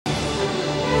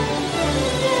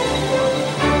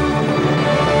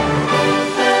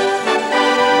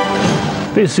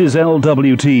This is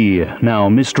LWT, now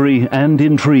mystery and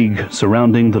intrigue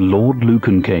surrounding the Lord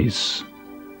Lucan case.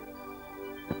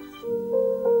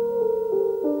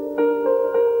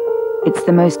 It's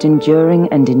the most enduring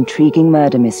and intriguing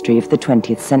murder mystery of the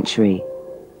 20th century.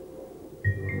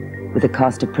 With a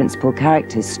cast of principal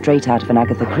characters straight out of an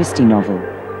Agatha Christie novel.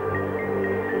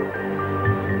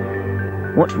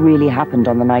 What really happened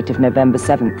on the night of November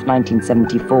 7th,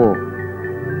 1974?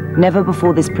 Never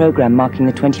before this program marking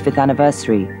the 25th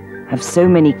anniversary have so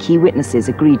many key witnesses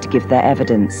agreed to give their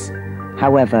evidence.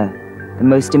 However, the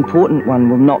most important one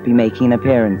will not be making an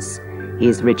appearance. He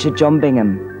is Richard John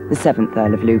Bingham, the 7th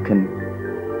Earl of Lucan.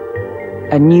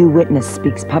 A new witness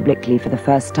speaks publicly for the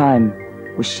first time.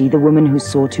 Was she the woman who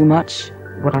saw too much?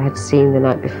 What I had seen the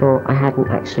night before, I hadn't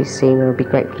actually seen, and I would be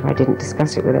grateful if I didn't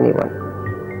discuss it with anyone.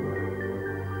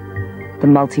 The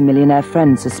multi-millionaire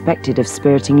friend suspected of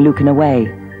spiriting Lucan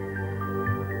away.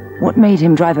 What made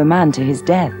him drive a man to his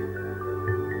death?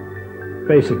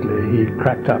 Basically, he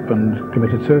cracked up and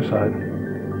committed suicide,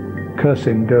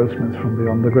 cursing Goldsmith from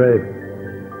beyond the grave.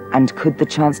 And could the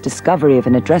chance discovery of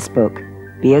an address book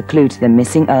be a clue to the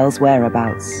missing Earl's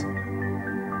whereabouts?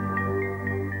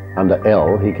 Under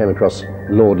L, he came across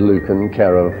Lord Lucan,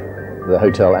 care of the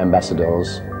Hotel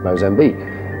Ambassadors, Mozambique.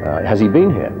 Has he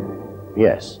been here?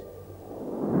 Yes.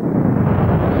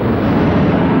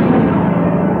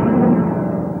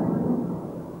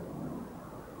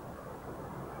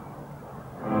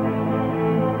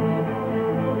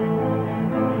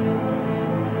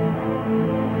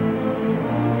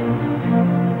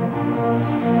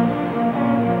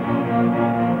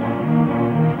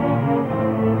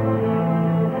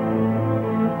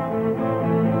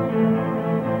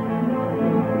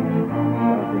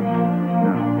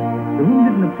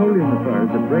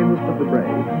 The bravest of the brave.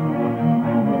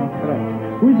 Correct.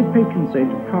 Who is the patron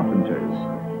saint of carpenters?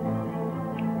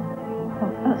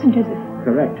 St. Joseph.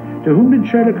 Correct. To whom did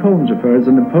Sherlock Holmes refer as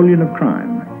the Napoleon of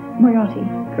crime? Moriarty.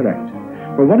 Correct.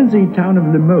 For what is the town of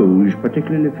Limoges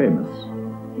particularly famous?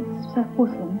 It's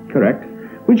porcelain. Correct.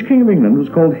 Which king of England was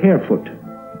called Harefoot?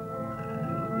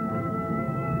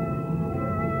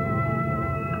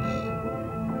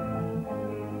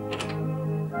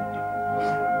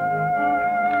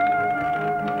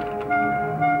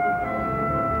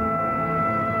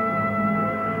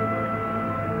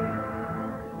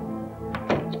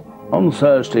 On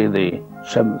Thursday, the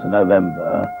 7th of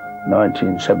November,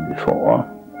 1974,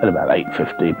 at about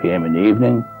 8:50 p.m. in the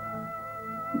evening,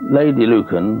 Lady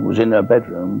Lucan was in her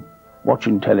bedroom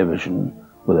watching television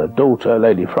with her daughter,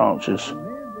 Lady Frances.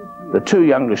 The two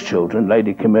youngest children,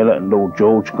 Lady Camilla and Lord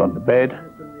George, gone to bed.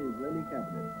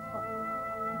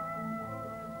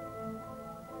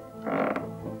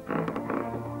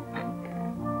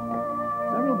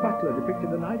 Samuel Butler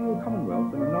depicted an ideal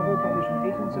commonwealth in a novel published in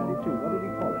 1872. What did he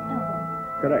call it?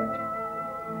 Correct.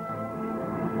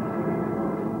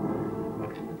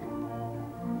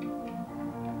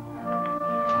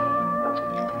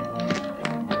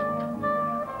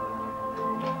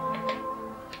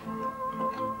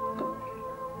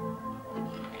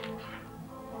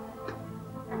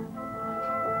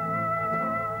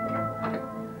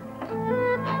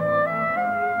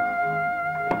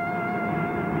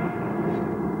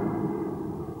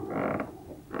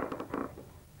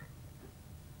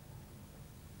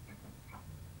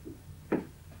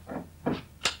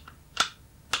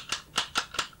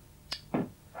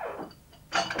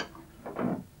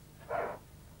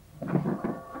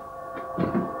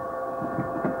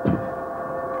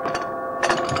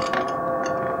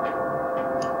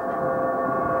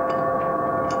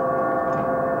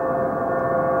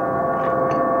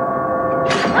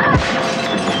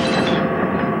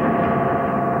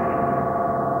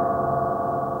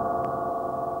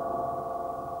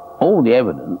 All the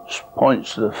evidence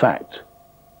points to the fact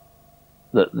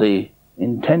that the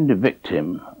intended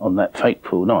victim on that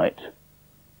fateful night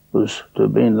was to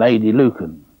have been Lady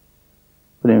Lucan.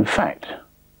 But in fact,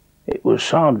 it was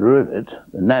Sandra Rivet,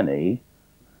 the nanny,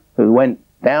 who went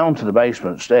down to the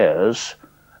basement stairs,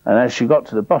 and as she got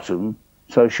to the bottom,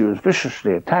 so she was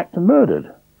viciously attacked and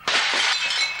murdered.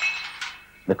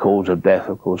 The cause of death,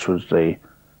 of course, was the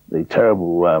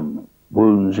terrible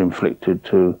wounds inflicted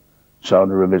to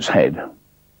Sandra Rivet's head.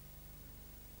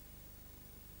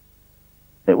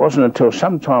 It wasn't until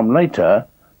some time later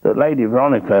that Lady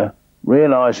Veronica,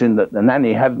 realising that the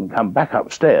nanny hadn't come back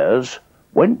upstairs,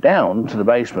 went down to the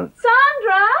basement.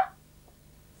 Sandra!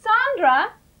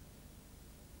 Sandra!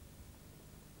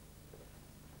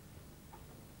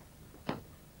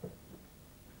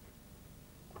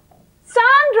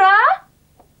 Sandra!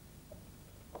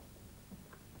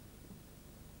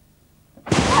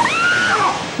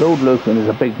 Lord Lucan is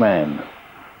a big man.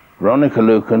 Veronica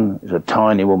Lucan is a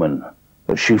tiny woman,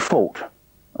 but she fought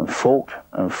and fought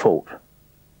and fought.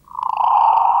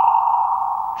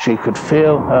 She could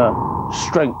feel her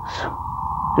strength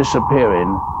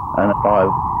disappearing, and by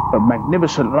a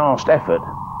magnificent last effort,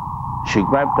 she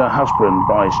grabbed her husband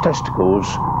by his testicles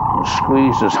and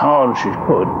squeezed as hard as she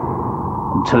could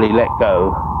until he let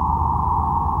go.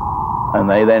 And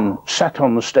they then sat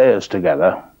on the stairs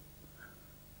together,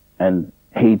 and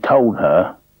he told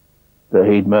her that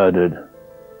he'd murdered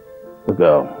the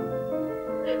girl.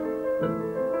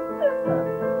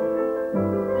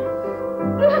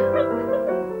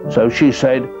 So she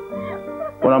said,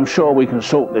 well, I'm sure we can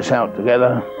sort this out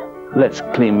together. Let's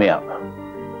clean me up.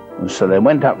 And so they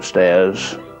went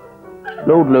upstairs.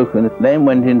 Lord Lucan then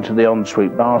went into the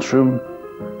ensuite bathroom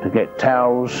to get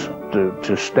towels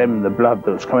to stem the blood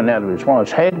that was coming out of his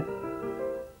wife's head.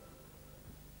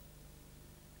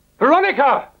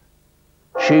 Veronica!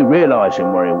 She,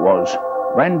 realising where he was,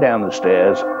 ran down the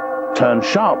stairs, turned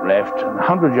sharp left, and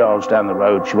 100 yards down the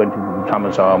road she went into the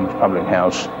Thomas Arms public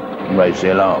house and raised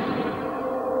the alarm.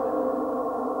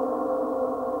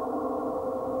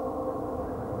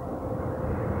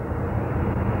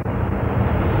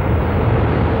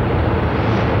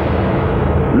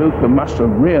 Lucan must have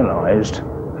realised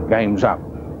the game's up.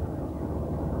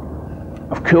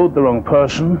 I've killed the wrong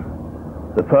person.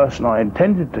 The person I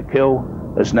intended to kill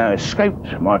has now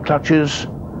escaped my clutches,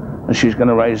 and she's going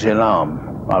to raise the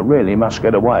alarm. I really must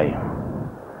get away.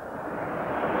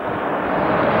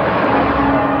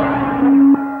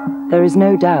 There is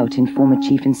no doubt in former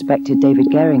Chief Inspector David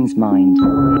Goering's mind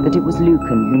that it was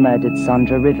Lucan who murdered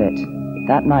Sandra Rivet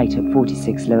that night at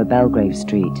 46 Lower Belgrave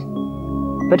Street.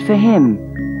 But for him,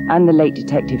 and the late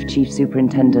Detective Chief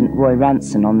Superintendent Roy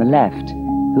Ranson on the left,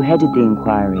 who headed the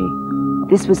inquiry,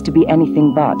 this was to be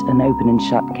anything but an open and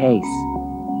shut case.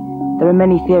 There are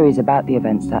many theories about the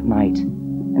events that night,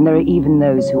 and there are even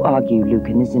those who argue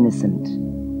Lucan is innocent.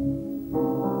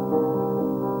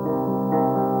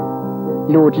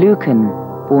 Lord Lucan,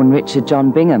 born Richard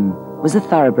John Bingham, was a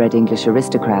thoroughbred English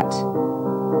aristocrat.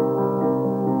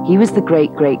 He was the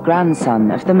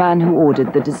great-great-grandson of the man who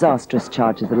ordered the disastrous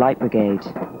charge of the Light Brigade.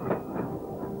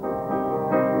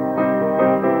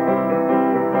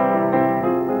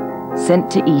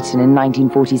 Sent to Eton in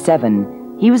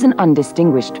 1947, he was an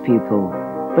undistinguished pupil,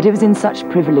 but it was in such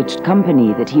privileged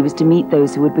company that he was to meet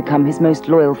those who would become his most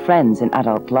loyal friends in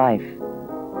adult life.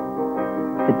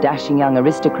 The dashing young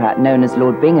aristocrat known as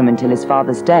Lord Bingham until his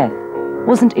father's death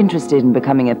wasn't interested in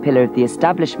becoming a pillar of the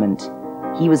establishment.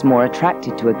 He was more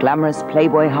attracted to a glamorous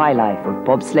playboy high life of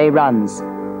bobsleigh runs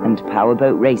and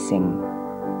powerboat racing.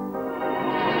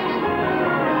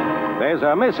 There's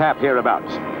a mishap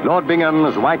hereabouts. Lord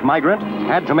Bingham's white migrant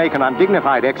had to make an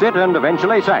undignified exit and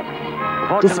eventually sank.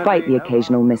 Despite the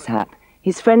occasional mishap,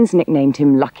 his friends nicknamed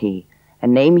him Lucky, a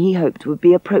name he hoped would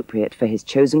be appropriate for his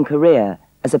chosen career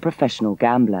as a professional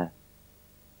gambler.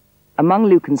 Among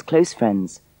Lucan's close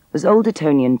friends was old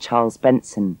Etonian Charles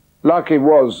Benson. Lucky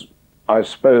was, I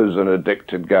suppose, an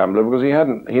addicted gambler because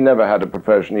he never had a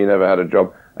profession, he never had a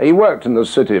job. He worked in the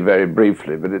city very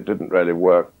briefly, but it didn't really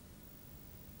work.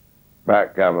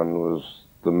 Backgammon was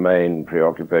the main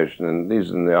preoccupation, and these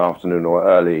in the afternoon or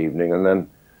early evening, and then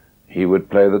he would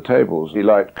play the tables. He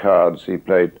liked cards, he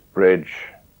played bridge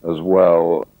as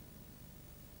well.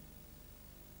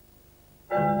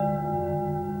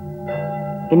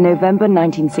 In November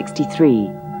 1963,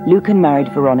 Lucan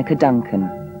married Veronica Duncan,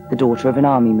 the daughter of an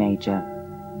army major.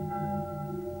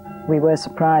 We were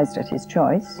surprised at his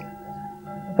choice,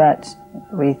 but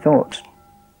we thought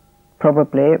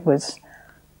probably it was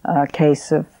a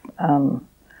case of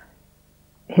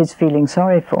his feeling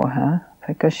sorry for her,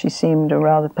 because she seemed a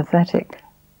rather pathetic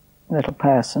little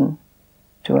person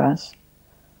to us.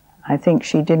 I think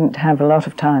she didn't have a lot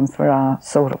of time for our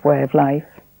sort of way of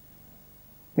life,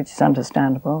 which is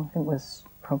understandable. It was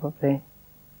probably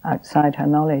outside her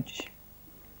knowledge.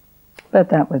 But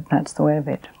that's the way of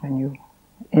it. When you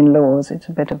in-laws, it's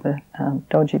a bit of a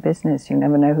dodgy business. You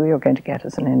never know who you're going to get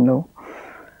as an in-law.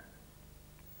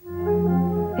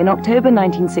 In October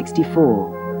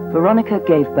 1964, Veronica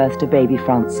gave birth to baby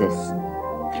Francis.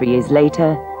 3 years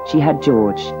later, she had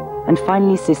George, and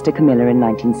finally sister Camilla in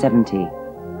 1970.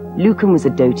 Lucan was a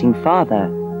doting father,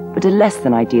 but a less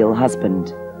than ideal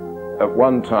husband. At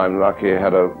one time, Lucky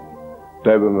had a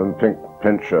Doberman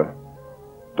Pinscher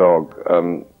dog,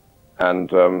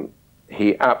 and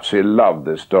he absolutely loved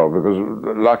this dog because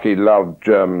Lucky loved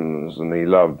Germans and he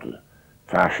loved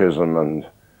fascism and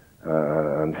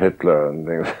Hitler and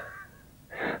things.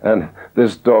 And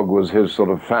this dog was his sort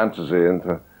of fantasy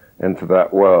into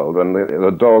that world. And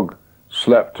the dog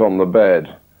slept on the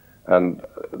bed, and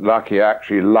Lucky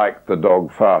actually liked the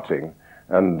dog farting,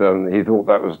 and he thought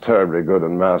that was terribly good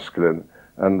and masculine,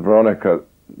 and Veronica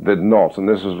did not, and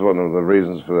this is one of the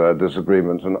reasons for their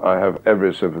disagreement, and I have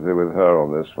every sympathy with her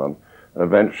on this one.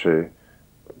 Eventually,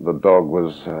 the dog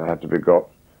was had to be got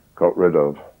rid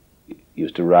of.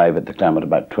 Used to arrive at the club at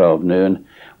about 12 noon.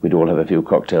 We'd all have a few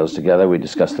cocktails together. We'd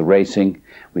discuss the racing.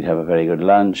 We'd have a very good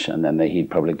lunch, and then he'd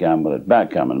probably gamble at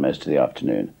backgammon most of the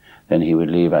afternoon. Then he would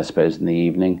leave, I suppose, in the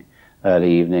evening,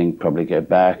 early evening, probably go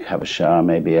back, have a shower,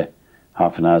 maybe a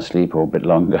half an hour's sleep or a bit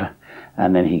longer.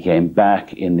 And then he came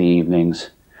back in the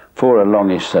evenings for a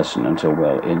longish session until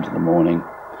well into the morning,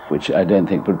 which I don't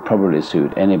think would probably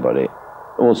suit anybody.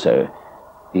 Also,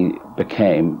 he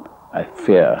became, I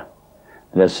fear,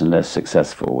 less and less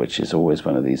successful, which is always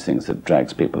one of these things that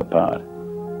drags people apart.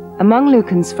 Among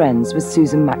Lucan's friends was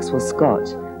Susan Maxwell Scott,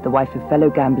 the wife of fellow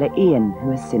gambler Ian,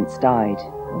 who has since died.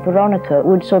 Veronica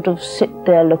would sort of sit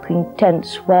there looking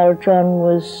tense while John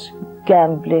was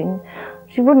gambling.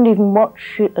 She wouldn't even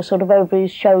watch sort of over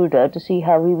his shoulder to see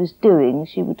how he was doing.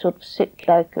 She would sort of sit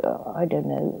like, I don't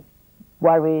know,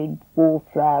 worried,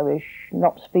 wallflowerish,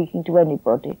 not speaking to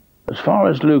anybody. As far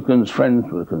as Lucan's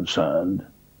friends were concerned,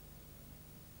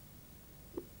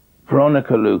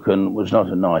 Veronica Lucan was not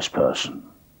a nice person.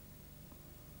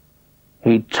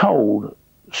 He told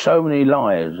so many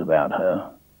lies about her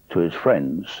to his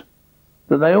friends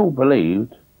that they all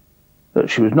believed that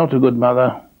she was not a good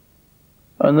mother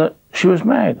and that she was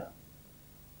mad.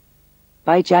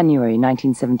 By January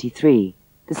 1973,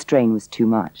 the strain was too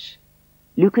much.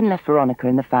 Lucan left Veronica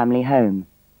in the family home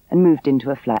and moved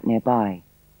into a flat nearby.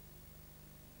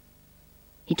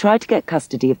 He tried to get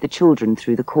custody of the children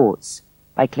through the courts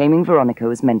by claiming Veronica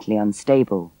was mentally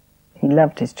unstable. He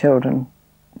loved his children,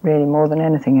 really more than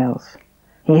anything else.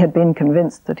 He had been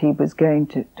convinced that he was going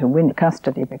to win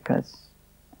custody because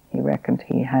he reckoned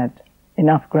he had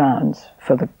enough grounds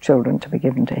for the children to be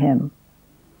given to him.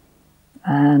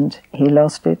 And he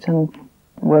lost it and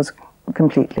was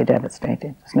completely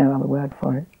devastated. There's no other word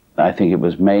for it. I think it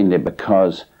was mainly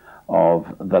because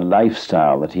of the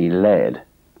lifestyle that he led,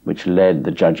 which led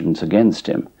the judgments against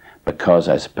him. Because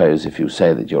I suppose if you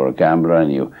say that you're a gambler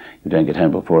and you don't get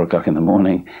home till 4 o'clock in the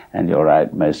morning and you're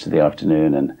out most of the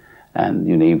afternoon and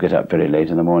you get up very late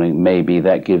in the morning, maybe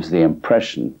that gives the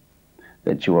impression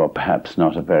that you are perhaps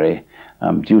not a very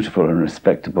dutiful and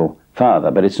respectable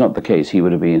father. But it's not the case. He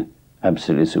would have been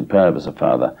absolutely superb as a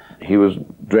father. He was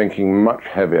drinking much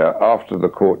heavier. After the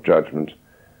court judgment,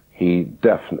 he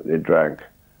definitely drank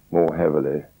more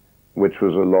heavily, which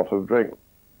was a lot of drink.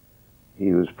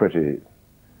 He was pretty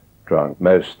drunk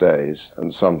most days,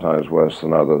 and sometimes worse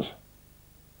than others.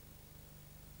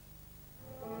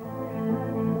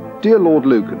 Dear Lord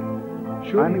Lucan,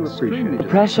 surely you appreciate the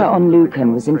pressure on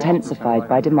Lucan was intensified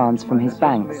by demands from his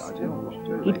banks.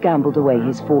 He'd gambled away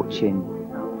his fortune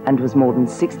and was more than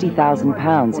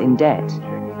 £60,000 in debt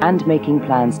and making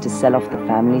plans to sell off the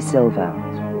family silver.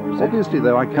 Obviously,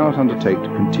 though, I cannot undertake to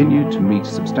continue to meet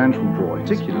substantial drawings,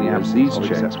 particularly as these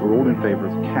cheques were all in favour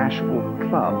of cash or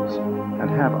clubs, and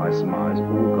have, I surmise,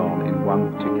 all gone in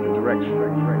one particular direction.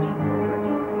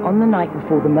 On the night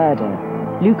before the murder,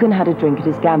 Lucan had a drink at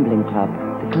his gambling club,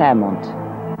 the Claremont.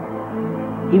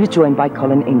 He was joined by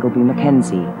Colin Ingleby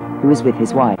Mackenzie, who was with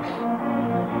his wife.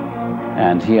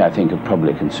 And he, I think, had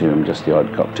probably consumed just the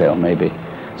odd cocktail, maybe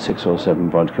 6 or 7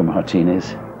 vodka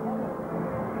martinis.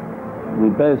 We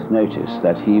both noticed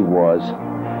that he was,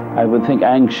 I would think,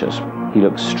 anxious. He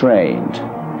looked strained.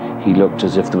 He looked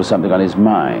as if there was something on his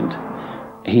mind.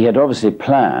 He had obviously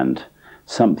planned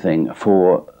something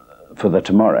for the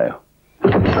tomorrow.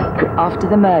 After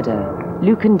the murder,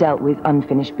 Lucan dealt with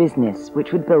unfinished business,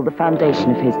 which would build the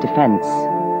foundation of his defense.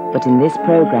 But in this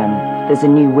program, there's a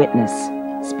new witness,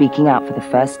 speaking out for the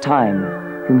first time,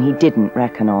 whom he didn't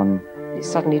reckon on. It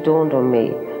suddenly dawned on me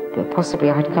that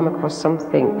possibly I'd come across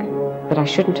something that I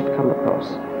shouldn't have come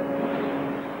across.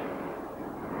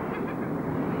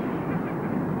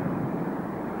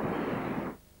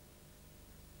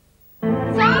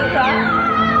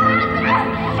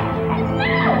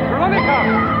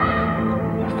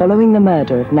 Following the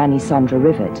murder of Nanny Sandra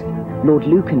Rivet, Lord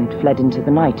Lucan had fled into the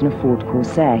night in a Ford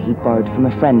Corsair he'd borrowed from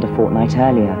a friend a fortnight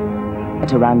earlier.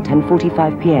 At around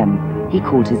 10:45 p.m, he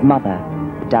called his mother,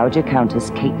 the Dowager Countess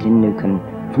Caitlin Lucan,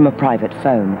 from a private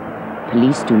phone.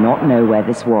 Police do not know where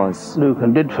this was.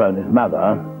 Lucan did phone his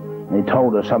mother. He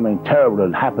told her something terrible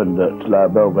had happened at Lower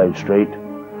Belgrave Street,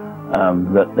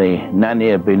 that the nanny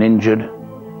had been injured,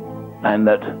 and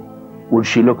that would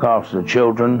she look after the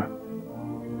children.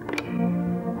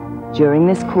 During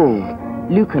this call,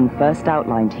 Lucan first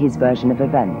outlined his version of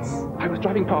events. I was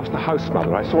driving past the house,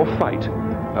 Mother. I saw a fight.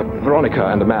 Veronica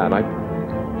and a man.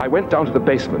 I went down to the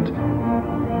basement.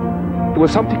 There was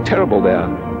something terrible there.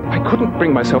 I couldn't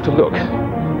bring myself to look.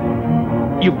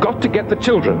 You've got to get the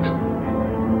children.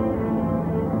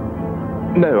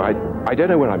 No, I don't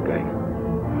know where I'm going.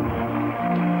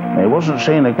 He wasn't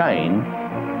seen again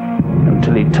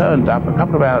until he turned up a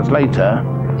couple of hours later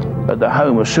at the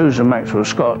home of Susan Maxwell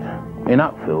Scott in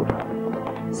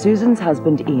Uckfield. Susan's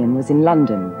husband Ian was in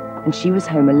London, and she was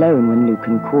home alone when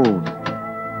Lucan called.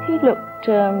 He looked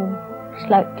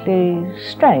slightly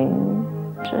strange,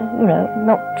 you know,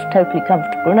 not totally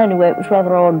comfortable, and anyway it was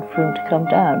rather odd for him to come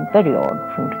down, very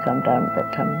odd for him to come down at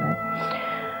that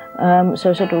time. So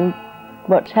I said, "Oh,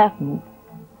 what's happened?"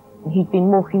 He'd been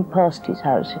walking past his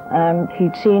house and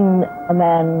he'd seen a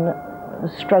man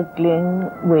struggling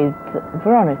with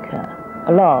Veronica,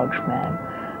 a large man.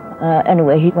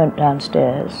 Anyway, he went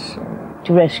downstairs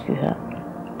to rescue her,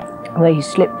 where he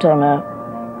slipped on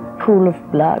a pool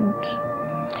of blood.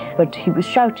 But he was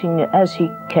shouting as he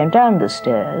came down the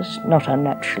stairs, not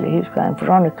unnaturally, he was crying,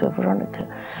 "Veronica, Veronica."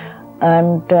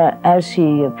 And as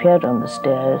he appeared on the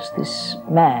stairs, this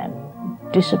man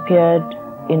disappeared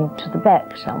into the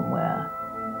back somewhere.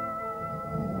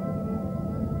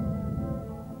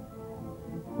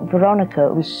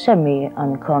 Veronica was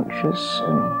semi-unconscious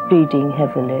and bleeding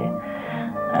heavily,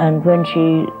 and when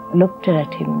she looked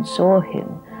at him and saw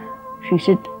him, she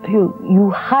said,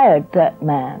 you hired that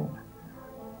man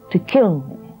to kill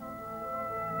me."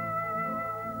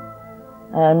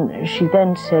 And she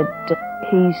then said,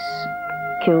 "He's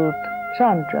killed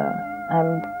Sandra,"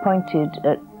 and pointed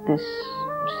at this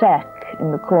sack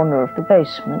in the corner of the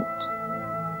basement.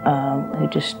 He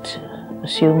just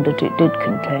assumed that it did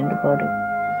contain the body.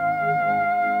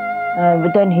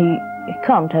 But then he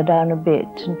calmed her down a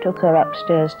bit and took her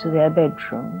upstairs to their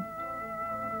bedroom.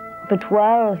 But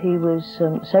while he was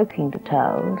soaking the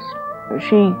towels,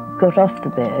 she got off the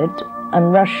bed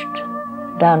and rushed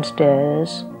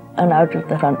downstairs and out of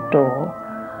the front door,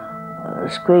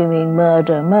 screaming,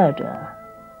 "Murder, murder."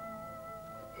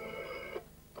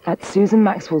 At Susan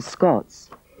Maxwell Scott's,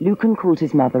 Lucan called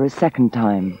his mother a second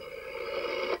time.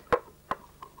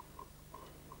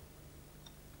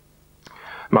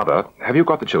 "Mother, have you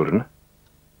got the children?"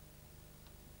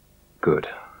 "Good.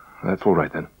 That's all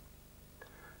right then."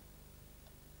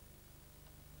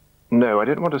 "No, I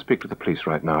don't want to speak to the police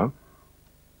right now.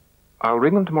 I'll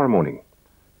ring them tomorrow morning."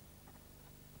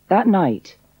 That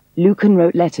night, Lucan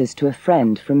wrote letters to a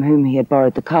friend from whom he had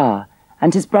borrowed the car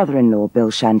and his brother-in-law,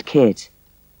 Bill Kidd.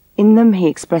 In them, he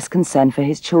expressed concern for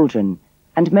his children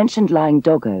and mentioned lying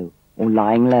doggo, or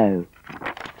lying low.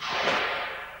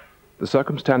 "The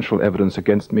circumstantial evidence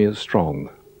against me is strong,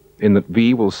 in that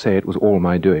V will say it was all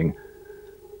my doing.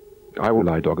 I will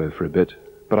lie doggo for a bit,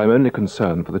 but I'm only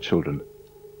concerned for the children.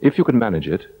 If you can manage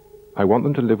it, I want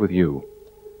them to live with you.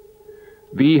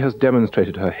 V has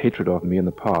demonstrated her hatred of me in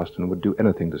the past and would do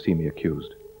anything to see me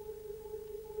accused.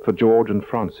 For George and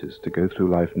Francis to go through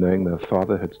life knowing their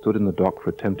father had stood in the dock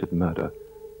for attempted murder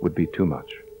would be too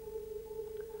much.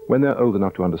 When they're old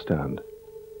enough to understand,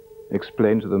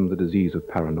 explain to them the disease of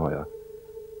paranoia,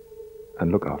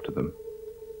 and look after them.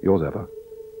 Yours ever,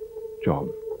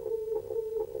 John."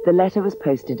 The letter was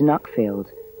posted in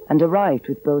Uckfield and arrived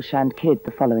with Bill Kidd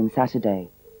the following Saturday.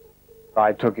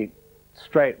 I took it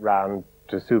straight round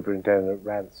to Superintendent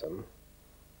Ransom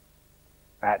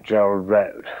at Gerald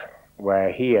Road,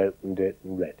 where he opened it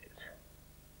and read it.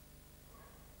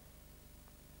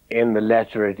 In the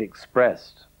letter it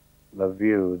expressed the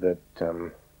view that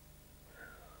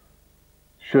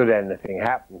should anything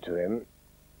happen to him,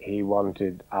 he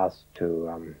wanted us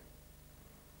to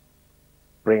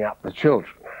bring up the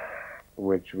children,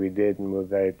 which we did and were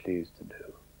very pleased to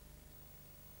do.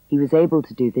 He was able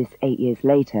to do this 8 years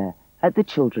later at the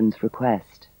children's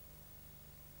request.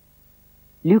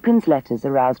 Lucan's letters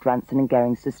aroused Ranson and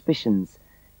Goering's suspicions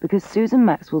because Susan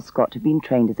Maxwell Scott had been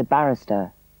trained as a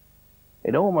barrister.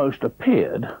 It almost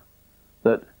appeared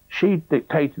that she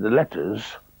dictated the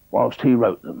letters whilst he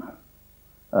wrote them,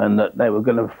 and that they were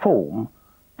going to form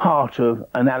part of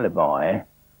an alibi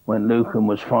when Lucan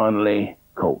was finally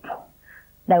caught.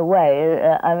 No way.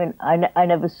 I mean, I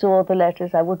never saw the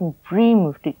letters. I wouldn't dream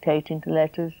of dictating the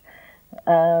letters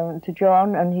to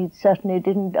John, and he certainly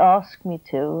didn't ask me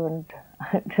to, and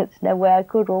there's no way I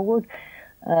could or would.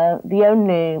 The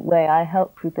only way I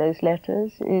helped with those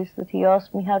letters is that he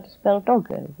asked me how to spell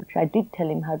doggo, which I did tell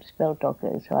him how to spell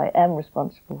doggo, so I am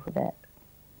responsible for that.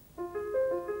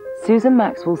 Susan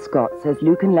Maxwell Scott says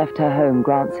Lucan left her home,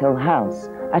 Grants Hill House,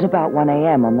 at about 1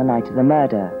 a.m. on the night of the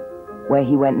murder. Where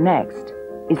he went next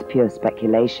is pure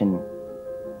speculation.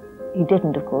 He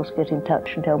didn't, of course, get in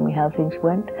touch and tell me how things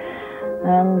went.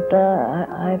 And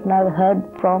I've neither heard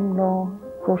from nor,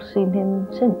 of course, seen him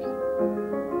since.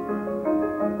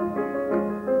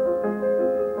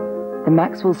 The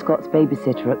Maxwell Scott's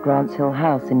babysitter at Grants Hill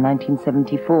House in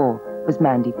 1974 was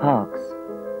Mandy Parks.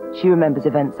 She remembers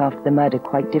events after the murder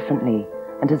quite differently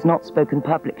and has not spoken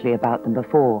publicly about them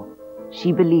before.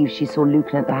 She believes she saw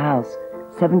Lucan at the house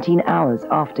 17 hours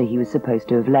after he was supposed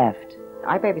to have left.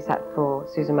 I babysat for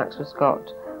Susan Maxwell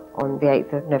Scott on the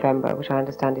 8th of November, which I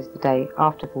understand is the day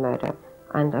after the murder.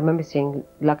 And I remember seeing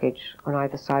luggage on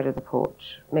either side of the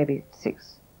porch, maybe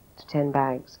 6 to 10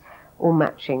 bags, all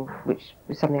matching, which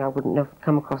was something I wouldn't have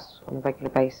come across on a regular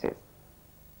basis.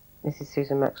 Mrs.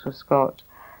 Susan Maxwell Scott,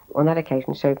 on that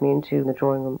occasion, showed me into the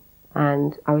drawing room,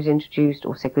 and I was introduced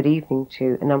or said good evening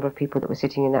to a number of people that were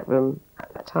sitting in that room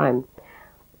at that time.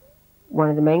 One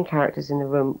of the main characters in the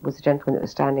room was the gentleman that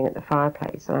was standing at the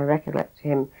fireplace, and I recollect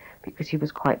him because he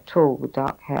was quite tall with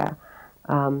dark hair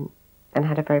and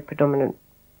had a very predominant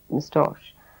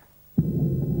moustache.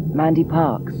 Mandy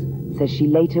Parks says she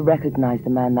later recognised the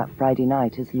man that Friday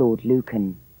night as Lord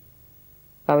Lucan.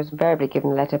 I was invariably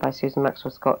given a letter by Susan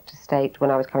Maxwell Scott to state when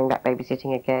I was coming back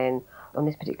babysitting again. On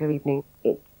this particular evening,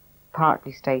 it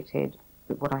partly stated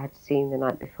that what I had seen the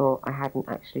night before I hadn't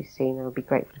actually seen, and I would be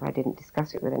grateful if I didn't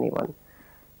discuss it with anyone.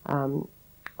 On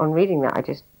reading that, I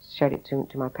just showed it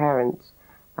to my parents,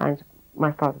 and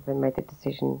my father then made the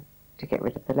decision to get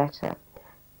rid of the letter.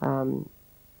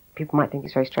 People might think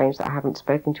it's very strange that I haven't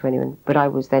spoken to anyone, but I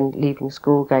was then leaving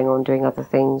school, going on doing other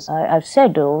things. I've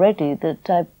said already that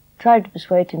I tried to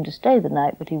persuade him to stay the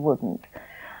night, but he wouldn't.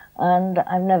 And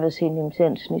I've never seen him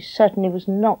since, and he certainly was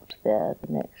not there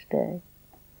the next day.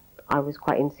 I was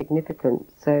quite insignificant,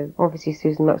 so obviously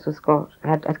Susan Maxwell Scott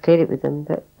had cleared it with them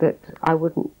that I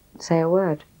wouldn't say a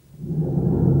word.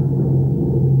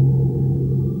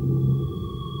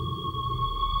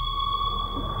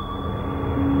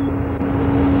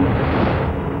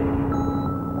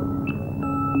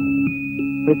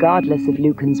 Regardless of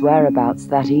Lucan's whereabouts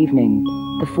that evening,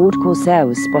 the Ford Corsair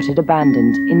was spotted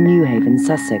abandoned in Newhaven,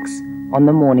 Sussex, on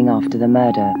the morning after the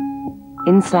murder.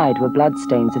 Inside were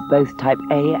bloodstains of both type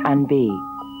A and B,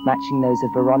 matching those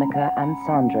of Veronica and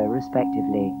Sandra,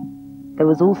 respectively. There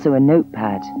was also a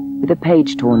notepad with a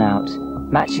page torn out,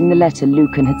 matching the letter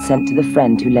Lucan had sent to the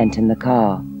friend who lent him the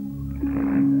car.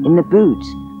 In the boot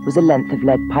was a length of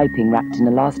lead piping wrapped in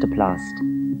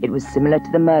elastoplast. It was similar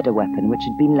to the murder weapon which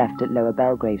had been left at Lower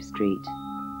Belgrave Street.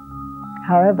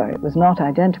 However, it was not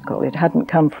identical. It hadn't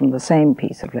come from the same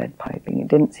piece of lead piping. It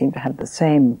didn't seem to have the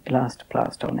same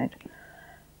elastoplast on it.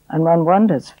 And one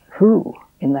wonders who,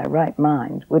 in their right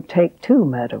mind, would take two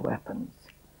murder weapons.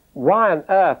 Why on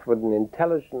earth would an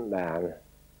intelligent man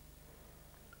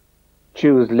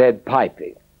choose lead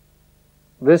piping?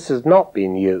 This has not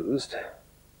been used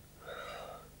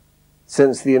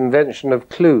since the invention of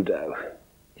Cluedo.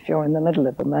 If you're in the middle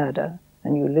of a murder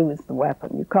and you lose the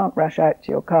weapon, you can't rush out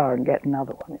to your car and get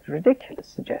another one. It's a ridiculous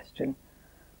suggestion.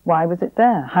 Why was it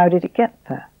there? How did it get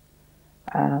there?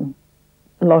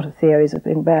 A lot of theories have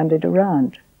been bandied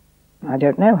around. I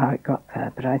don't know how it got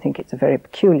there, but I think it's a very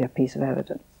peculiar piece of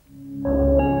evidence.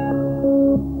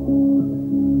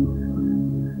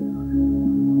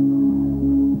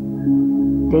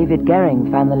 David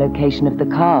Gehring found the location of the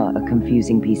car a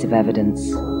confusing piece of evidence.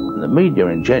 The media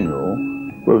in general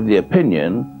were of the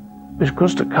opinion,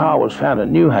 because the car was found at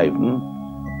Newhaven,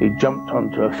 he jumped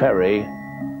onto a ferry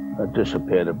and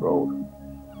disappeared abroad.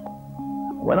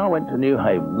 When I went to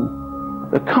Newhaven,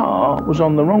 the car was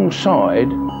on the wrong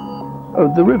side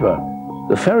of the river.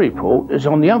 The ferry port is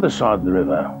on the other side of the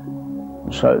river.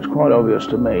 So it's quite obvious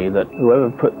to me that whoever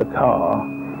put the car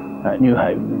at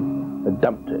Newhaven had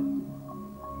dumped it.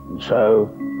 And so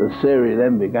the theory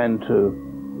then began to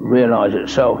realise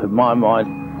itself in my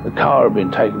mind. The car had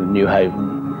been taken to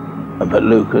Newhaven, but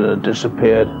Lucan had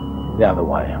disappeared the other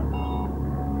way.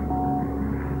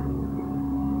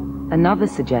 Another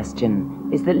suggestion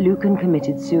is that Lucan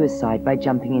committed suicide by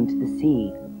jumping into the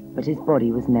sea, but his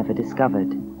body was never discovered.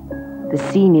 The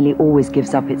sea nearly always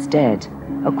gives up its dead,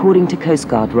 according to Coast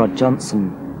Guard Rod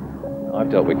Johnson.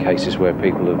 I've dealt with cases where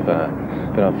people have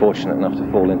been unfortunate enough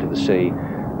to fall into the sea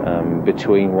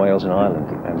between Wales and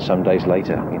Ireland, and some days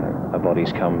later, a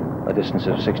body's come a distance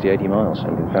of 60, 80 miles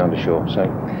and been found ashore. So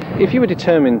if you were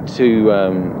determined to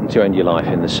end your life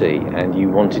in the sea and you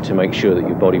wanted to make sure that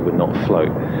your body would not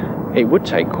float, it would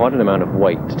take quite an amount of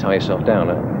weight to tie yourself down.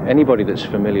 Anybody that's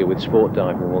familiar with sport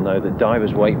diving will know that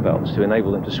divers' weight belts, to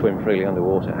enable them to swim freely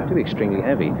underwater, have to be extremely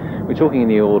heavy. We're talking in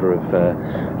the order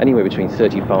of anywhere between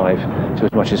 35 to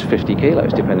as much as 50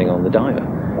 kilos, depending on the diver.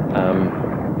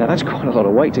 Now that's quite a lot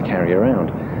of weight to carry around,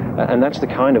 and that's the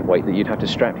kind of weight that you'd have to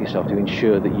strap yourself to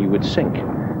ensure that you would sink.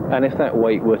 And if that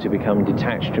weight were to become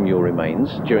detached from your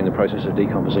remains during the process of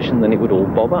decomposition, then it would all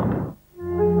bob up.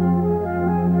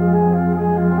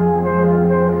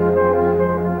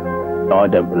 I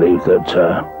don't believe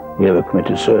that he ever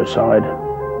committed suicide.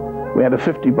 We had a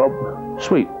 50-bob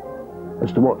sweep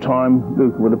as to what time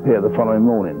Lucan would appear the following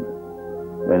morning.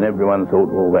 And everyone thought,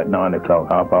 well, about 9 o'clock,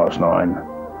 9:30.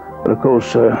 But of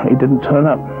course, he didn't turn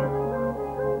up.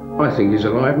 I think he's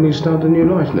alive and he's started a new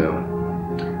life now.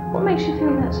 What makes you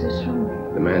feel that so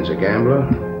strongly? The man's a gambler,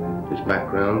 his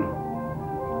background,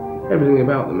 everything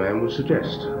about the man would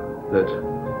suggest that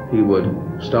he would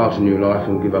start a new life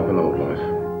and give up an old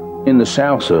life. In the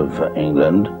south of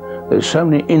England, there's so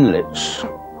many inlets,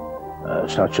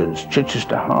 such as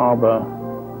Chichester Harbour,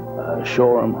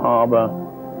 Shoreham Harbour,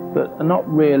 that are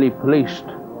not really policed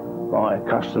by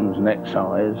customs and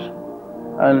excise,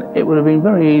 and it would have been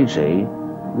very easy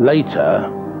later,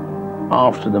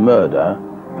 after the murder,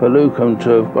 for Lucan to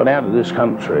have got out of this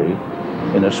country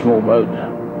in a small boat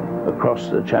across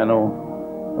the channel,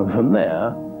 and from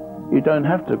there you don't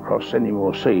have to cross any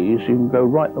more seas, you can go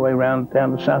right the way round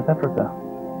down to South Africa.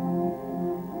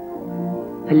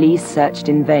 Police searched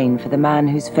in vain for the man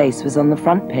whose face was on the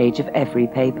front page of every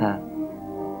paper.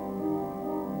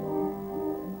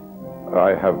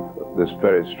 I have this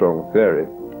very strong theory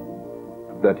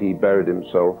that he buried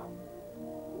himself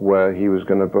where he was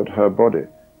going to put her body.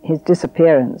 His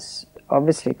disappearance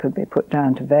obviously could be put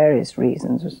down to various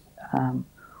reasons.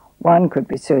 One could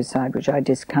be suicide, which I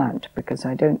discount because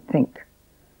I don't think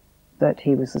that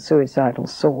he was the suicidal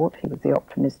sort. He was the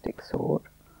optimistic sort.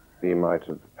 He might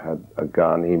have had a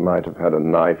gun, he might have had a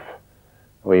knife,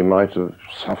 or he might have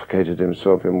suffocated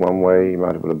himself in one way, he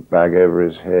might have put a bag over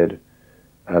his head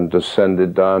and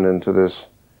descended down into this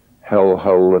hell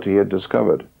hole that he had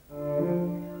discovered.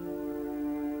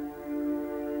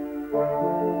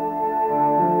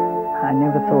 I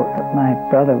never thought that my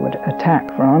brother would attack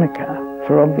Veronica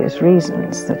for obvious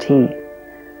reasons, that he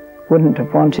wouldn't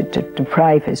have wanted to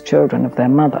deprive his children of their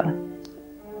mother.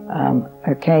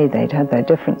 Okay, they'd had their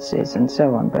differences and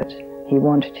so on, but he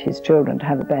wanted his children to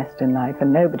have the best in life,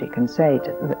 and nobody can say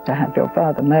to have your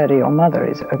father murder your mother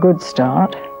is a good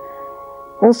start.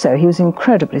 Also, he was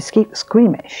incredibly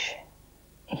squeamish.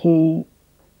 He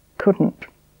couldn't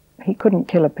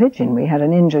kill a pigeon. We had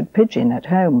an injured pigeon at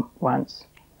home once,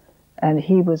 and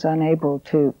he was unable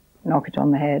to knock it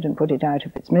on the head and put it out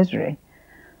of its misery.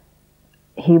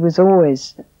 He was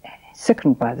always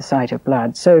sickened by the sight of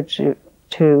blood, so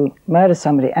to murder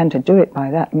somebody and to do it by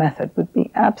that method would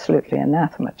be absolutely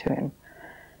anathema to him.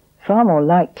 Far more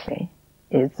likely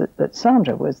is that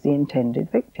Sandra was the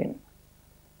intended victim,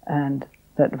 and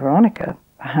that Veronica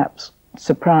perhaps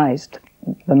surprised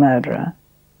the murderer.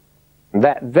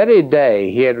 That very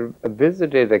day he had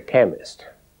visited a chemist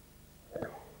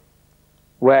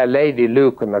where Lady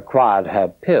Lucan acquired her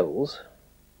pills,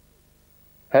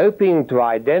 hoping to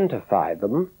identify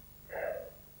them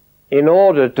in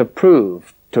order to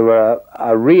prove to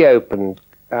a reopened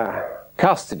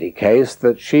custody case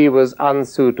that she was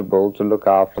unsuitable to look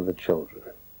after the children.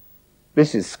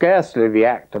 This is scarcely the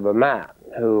act of a man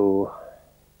who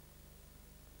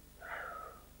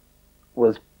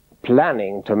was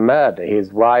planning to murder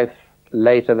his wife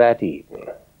later that evening.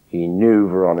 He knew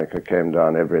Veronica came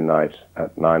down every night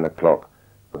at 9 o'clock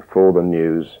before the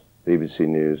news, BBC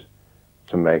News,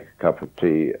 to make a cup of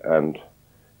tea, and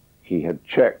he had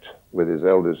checked with his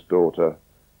eldest daughter,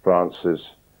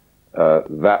 Frances,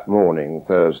 that morning,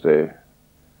 Thursday.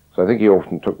 So I think he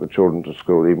often took the children to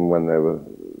school even when they were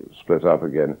split up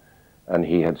again, and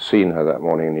he had seen her that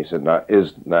morning, and he said, "Now,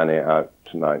 is Nanny out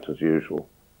tonight as usual,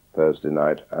 Thursday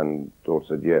night?" And daughter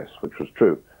said yes, which was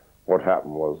true. What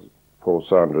happened was poor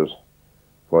Sandra's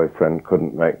boyfriend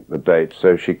couldn't make the date,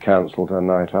 so she cancelled her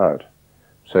night out.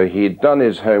 So he'd done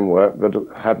his homework, but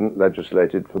hadn't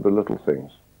legislated for the little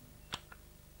things.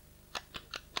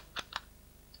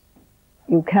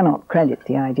 You cannot credit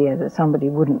the idea that somebody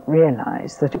wouldn't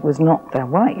realise that it was not their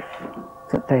wife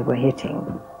that they were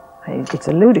hitting. It's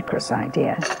a ludicrous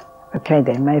idea. Okay,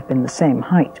 they may have been the same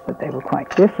height, but they were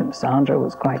quite different. Sandra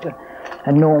was quite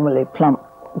a normally plump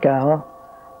girl.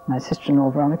 My sister-in-law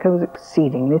Veronica was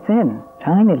exceedingly thin,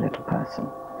 tiny little person.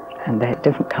 And they had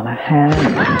different colour hair.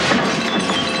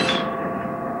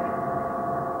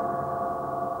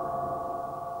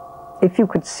 If you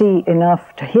could see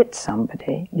enough to hit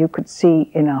somebody, you could see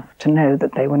enough to know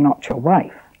that they were not your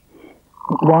wife.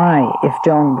 Why, if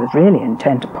John was really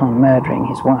intent upon murdering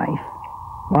his wife,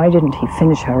 why didn't he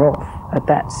finish her off at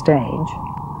that stage?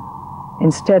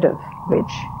 Instead of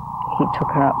which, He took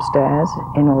her upstairs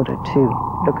in order to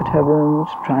look at her wounds,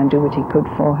 try and do what he could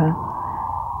for her.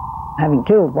 Having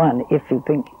killed one, if you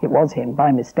think it was him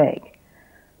by mistake,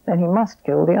 then he must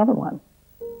kill the other one.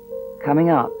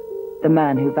 Coming up, the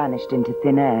man who vanished into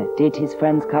thin air. Did his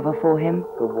friends cover for him?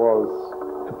 There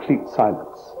was complete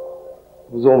silence.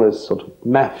 It was almost sort of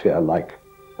mafia-like.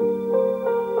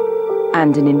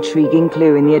 And an intriguing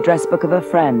clue in the address book of a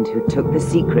friend who took the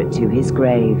secret to his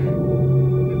grave.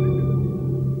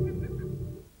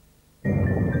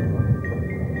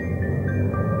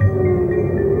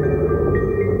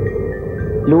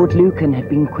 Lord Lucan had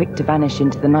been quick to vanish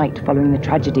into the night following the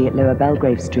tragedy at Lower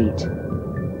Belgrave Street.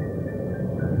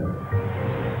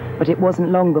 But it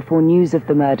wasn't long before news of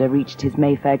the murder reached his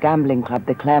Mayfair gambling club,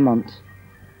 the Claremont.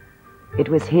 It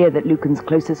was here that Lucan's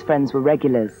closest friends were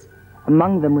regulars.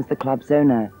 Among them was the club's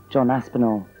owner, John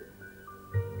Aspinall.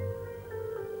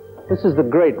 This is the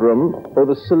Great Room, or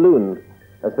the Saloon,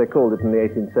 as they called it in the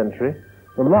 18th century.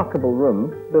 Remarkable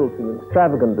room, built in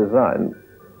extravagant design.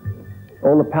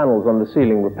 All the panels on the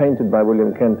ceiling were painted by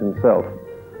William Kent himself,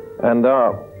 and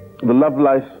are the love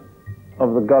life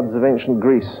of the gods of ancient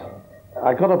Greece.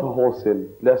 I got up a horse in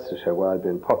Leicestershire where I'd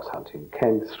been fox hunting,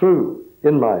 came through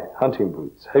in my hunting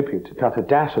boots, hoping to cut a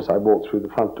dash as I walked through the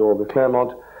front door of the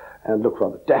Claremont and look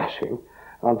rather dashing.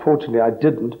 Unfortunately, I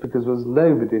didn't, because there was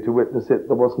nobody to witness it.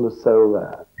 There wasn't a soul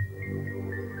there.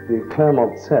 The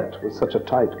Claremont set was such a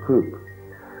tight group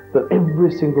that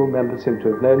every single member seemed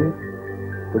to have known it.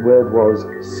 The word was,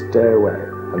 stay away,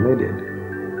 and they did.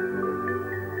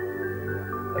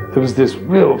 There was this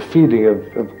real feeling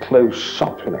of closed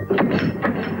shop, you know.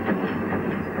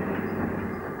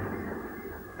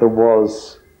 There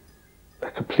was a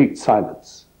complete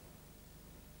silence.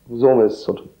 It was almost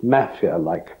sort of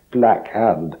mafia-like, Black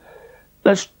Hand.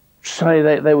 Let's say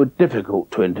they were difficult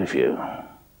to interview.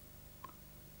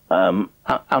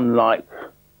 Unlike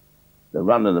the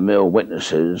run-of-the-mill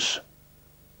witnesses,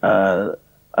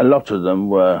 a lot of them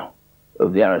were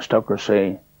of the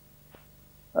aristocracy.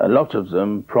 A lot of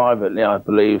them, privately, I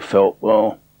believe, felt,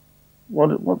 well,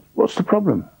 what's the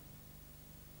problem?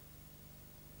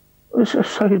 It's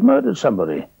just so he'd murdered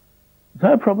somebody. Is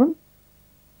that a problem?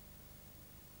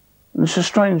 And it's a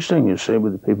strange thing, you see,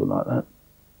 with the people like that.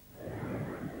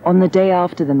 On the day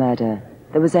after the murder,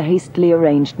 there was a hastily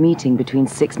arranged meeting between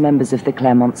 6 members of the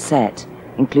Claremont set,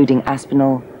 including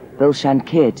Aspinall, Bilshand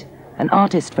Kidd, an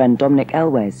artist friend Dominic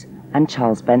Elwes, and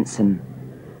Charles Benson.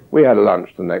 We had a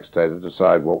lunch the next day to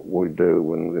decide what we'd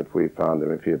do if we found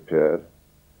him, if he appeared.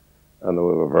 And there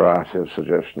were a variety of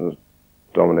suggestions.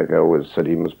 Dominic Elwes said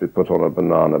he must be put on a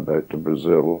banana boat to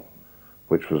Brazil,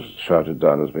 which was shouted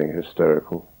down as being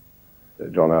hysterical.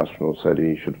 John Aspinall said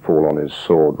he should fall on his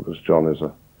sword, because John is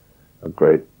a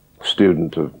great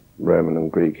student of Roman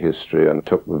and Greek history, and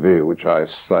took the view, which I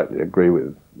slightly agree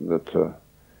with, that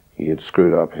he had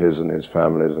screwed up his and his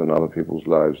family's and other people's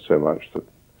lives so much that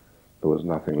there was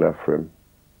nothing left for him.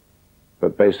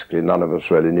 But basically none of us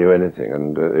really knew anything,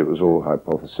 and it was all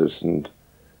hypothesis, and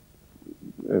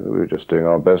we were just doing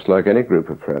our best like any group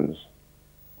of friends.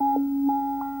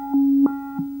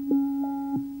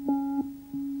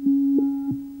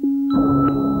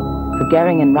 For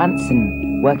Gehring and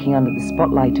Ranson, working under the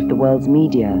spotlight of the world's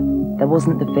media, there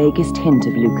wasn't the vaguest hint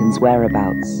of Lucan's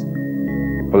whereabouts.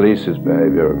 Police's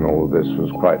behaviour in all of this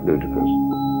was quite ludicrous.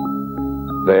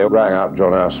 They rang up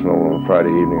John Aspinall on Friday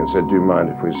evening and said, do you mind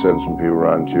if we send some people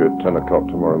round to you at 10 o'clock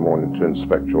tomorrow morning to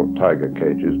inspect your tiger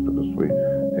cages, because we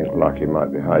think Lucky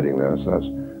might be hiding there. So that's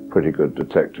pretty good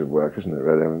detective work, isn't it,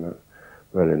 really? I mean,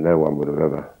 really no one would have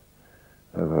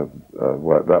ever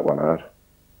worked that one out.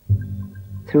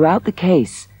 Throughout the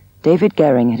case, David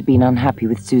Gehring had been unhappy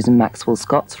with Susan Maxwell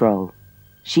Scott's role.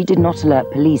 She did not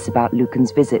alert police about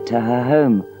Lucan's visit to her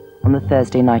home on the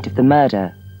Thursday night of the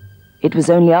murder. It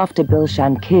was only after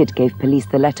Bilshand Kidd gave police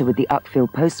the letter with the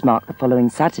Uckfield postmark the following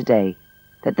Saturday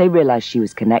that they realized she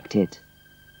was connected.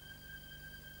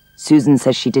 Susan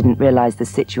says she didn't realize the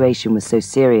situation was so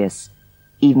serious,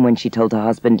 even when she told her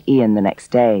husband Ian the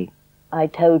next day. I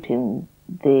told him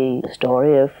the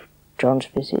story of John's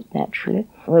visit, naturally,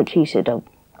 which he said, oh,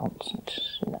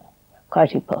 nonsense,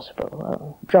 quite impossible.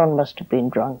 Well, John must have been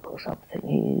drunk or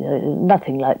something.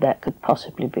 Nothing like that could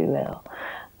possibly be real.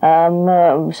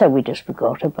 So we just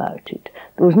forgot about it.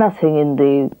 There was nothing in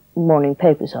the morning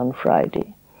papers on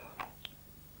Friday.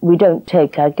 We don't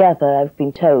take, I gather, I've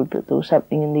been told that there was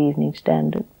something in the Evening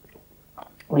Standard.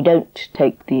 We don't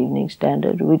take the Evening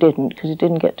Standard. We didn't, because it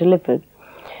didn't get delivered.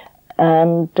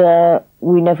 And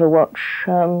we never watch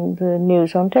the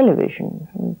news on television.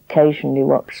 We occasionally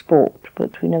watch sport,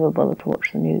 but we never bother to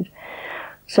watch the news.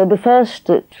 So the first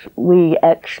that we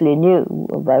actually knew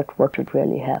about what had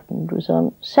really happened was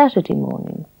on Saturday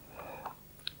morning,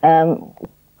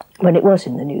 when it was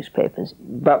in the newspapers.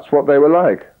 That's what they were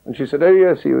like. And she said, oh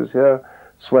yes, he was here,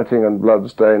 sweating and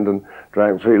blood-stained, and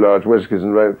drank 3 large whiskies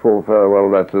and wrote 4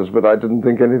 farewell letters, but I didn't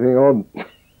think anything odd.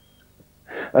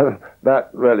 And that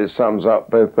really sums up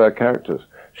both their characters.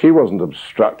 She wasn't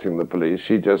obstructing the police,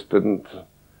 she just didn't,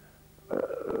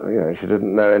 she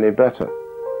didn't know any better.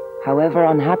 However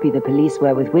unhappy the police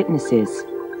were with witnesses,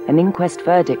 an inquest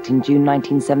verdict in June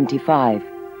 1975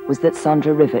 was that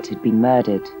Sandra Rivett had been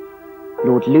murdered.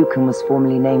 Lord Lucan was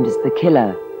formally named as the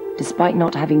killer, despite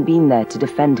not having been there to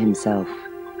defend himself.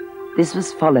 This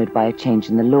was followed by a change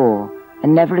in the law,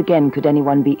 and never again could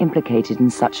anyone be implicated in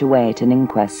such a way at an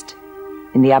inquest.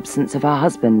 In the absence of her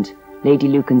husband, Lady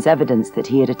Lucan's evidence that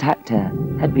he had attacked her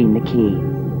had been the key.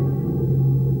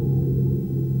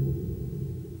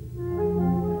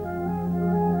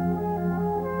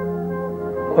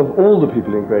 Of all the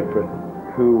people in Great Britain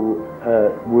who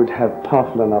would have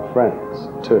powerful enough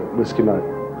friends to whisk him out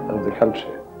of the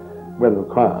country when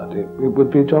required, it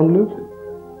would be John Lucan.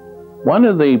 One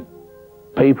of the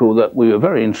people that we were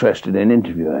very interested in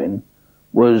interviewing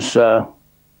was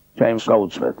James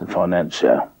Goldsmith, the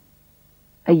financier.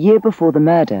 A year before the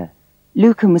murder,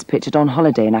 Lucan was pictured on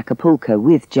holiday in Acapulco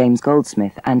with James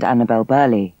Goldsmith and Annabel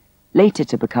Burley, later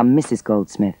to become Mrs.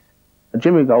 Goldsmith.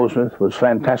 Jimmy Goldsmith was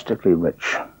fantastically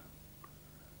rich,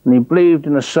 and he believed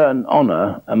in a certain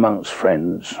honour amongst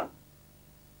friends,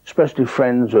 especially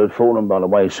friends who had fallen by the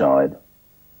wayside.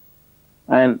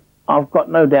 And I've got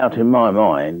no doubt in my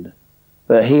mind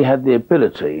that he had the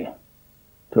ability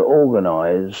to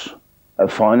organise a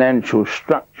financial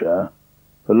structure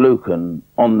for Lucan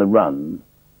on the run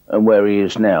and where he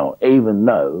is now, even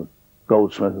though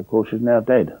Goldsmith, of course, is now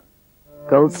dead.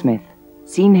 Goldsmith,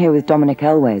 seen here with Dominic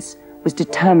Elwes, was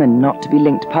determined not to be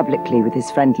linked publicly with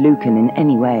his friend Lucan in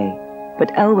any way.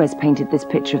 But Elwes painted this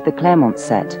picture of the Claremont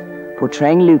set,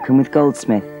 portraying Lucan with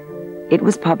Goldsmith. It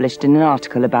was published in an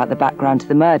article about the background to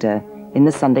the murder in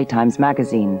the Sunday Times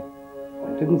magazine.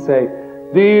 It didn't say,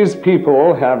 these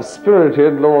people have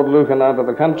spirited Lord Lucan out of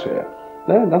the country.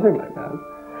 No, nothing like that.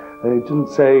 It didn't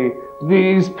say,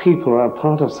 these people are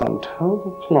part of some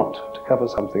terrible plot to cover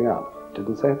something up. It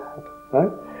didn't say that,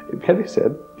 right? It merely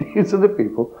said, these are the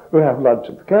people who have lunch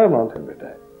at the Claremont every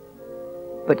day.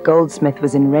 But Goldsmith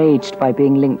was enraged by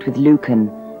being linked with Lucan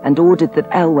and ordered that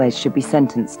Elwes should be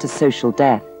sentenced to social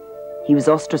death. He was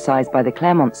ostracised by the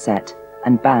Claremont set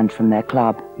and banned from their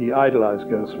club. He idolised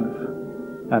Goldsmith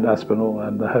and Aspinall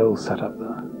and the whole setup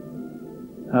there.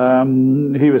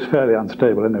 He was fairly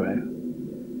unstable anyway.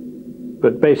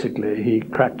 But basically he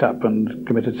cracked up and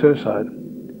committed suicide.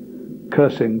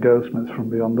 Cursing Goldsmith from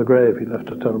beyond the grave. He left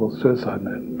a terrible suicide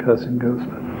note, cursing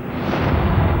Goldsmith.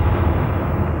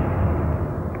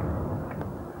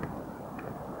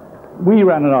 We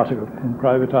ran an article in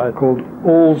Private Eye called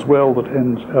All's Well That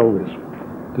Ends Elwes,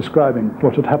 describing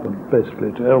what had happened,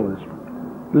 basically, to Elwes,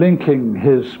 linking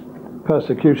his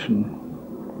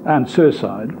persecution and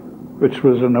suicide, which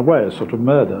was in a way a sort of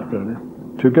murder, really,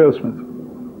 to Goldsmith,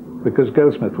 because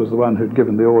Goldsmith was the one who'd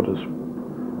given the orders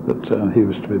that he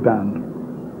was to be banned.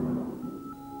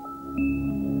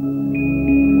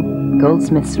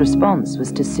 Goldsmith's response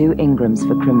was to sue Ingrams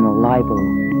for criminal libel.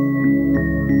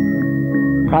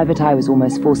 Private Eye was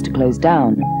almost forced to close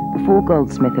down before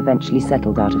Goldsmith eventually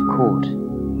settled out of court.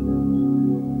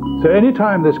 So any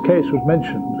time this case was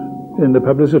mentioned in the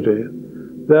publicity,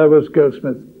 there was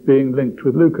Goldsmith being linked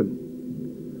with Lucan.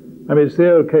 I mean, it's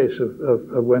the old case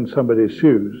of when somebody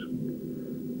sues,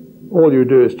 all you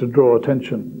do is to draw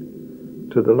attention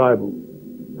to the libel,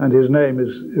 and his name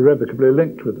is irrevocably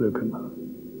linked with Lucan.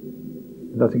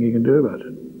 Nothing you can do about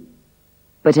it.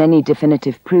 But any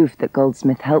definitive proof that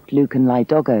Goldsmith helped Lucan lie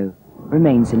doggo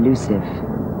remains elusive.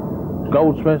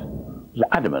 Goldsmith was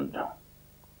adamant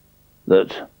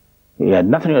that he had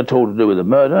nothing at all to do with the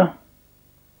murder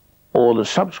or the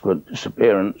subsequent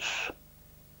disappearance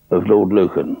of Lord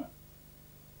Lucan.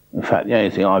 In fact, the only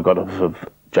thing I got off of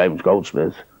James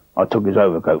Goldsmith, I took his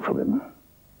overcoat from him.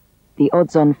 The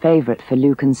odds-on favourite for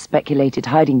Lucan's speculated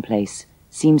hiding place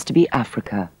seems to be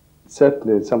Africa.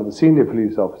 Certainly some of the senior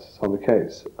police officers on the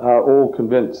case are all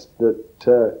convinced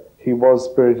that he was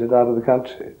spirited out of the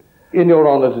country. In your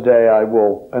honour today I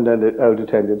wore an old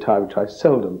Italian tie, which I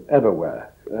seldom ever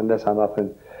wear, unless I'm up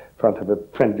in front of a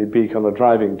friendly beak on a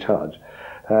driving charge.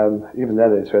 Even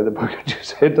then they throw the book at you,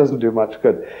 so it doesn't do much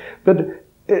good. But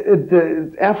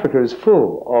Africa is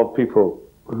full of people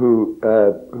who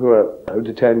are old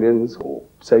Italians, or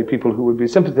say people who would be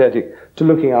sympathetic to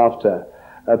looking after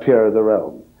a peer of the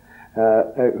realm.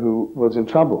 who was in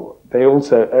trouble. They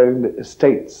also owned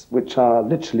estates which are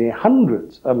literally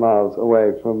hundreds of miles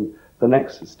away from the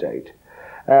next estate,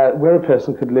 where a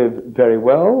person could live very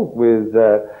well with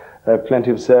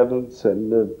plenty of servants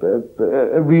and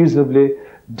a reasonably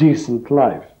decent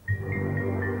life.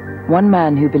 One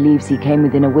man who believes he came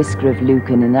within a whisker of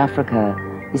Lucan in Africa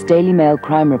is Daily Mail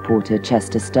crime reporter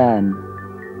Chester Stern.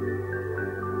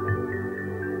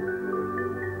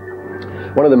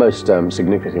 One of the most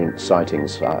significant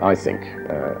sightings, I think,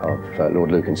 of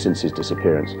Lord Lucan since his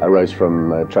disappearance arose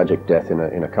from a tragic death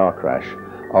in a car crash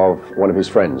of one of his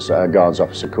friends, a guards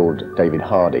officer called David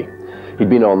Hardy. He'd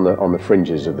been on the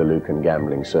fringes of the Lucan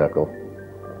gambling circle,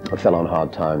 fell on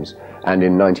hard times, and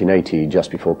in 1980,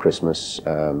 just before Christmas,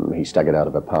 he staggered out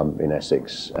of a pub in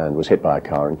Essex and was hit by a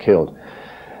car and killed.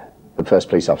 The first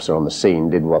police officer on the scene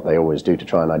did what they always do to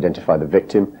try and identify the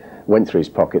victim, went through his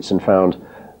pockets and found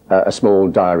a small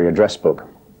diary address book.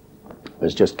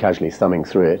 Was just casually thumbing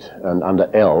through it, and under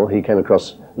L he came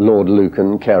across Lord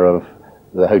Lucan, care of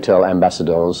the Hotel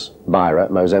Ambassadors, Beira,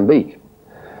 Mozambique.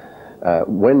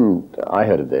 When I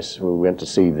heard of this, we went to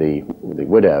see the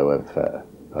widow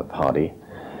of Hardy,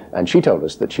 and she told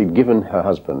us that she'd given her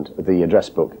husband the address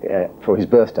book for his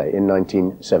birthday in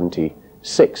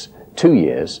 1976, 2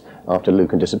 years after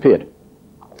Lucan disappeared.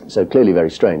 So clearly very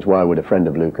strange. Why would a friend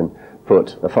of Lucan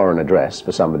put a foreign address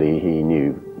for somebody he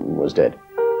knew was dead?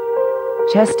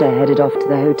 Chester headed off to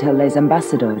the Hotel Les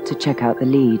Ambassadeurs to check out the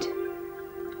lead.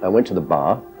 I went to the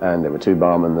bar, and there were two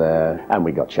barmen there, and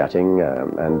we got chatting,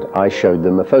 and I showed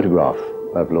them a photograph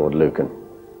of Lord Lucan.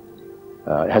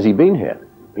 Has he been here?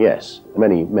 Yes,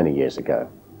 many, many years ago.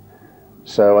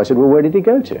 So I said, well, where did he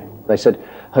go to? They said,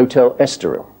 Hotel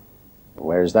Estoril.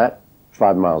 Where is that?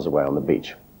 5 miles away on the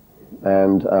beach.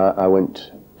 And I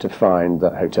went to find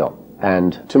that hotel.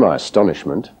 And to my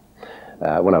astonishment,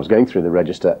 when I was going through the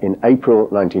register in April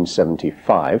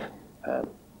 1975,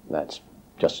 that's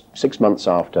just 6 months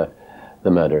after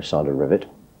the murder of Sandra Rivet,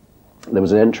 there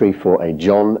was an entry for a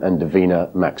John and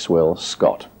Davina Maxwell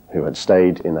Scott, who had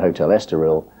stayed in the Hotel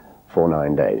Estoril for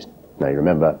 9 days. Now you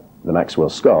remember, the Maxwell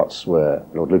Scotts were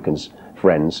Lord Lucan's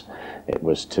friends. It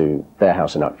was to their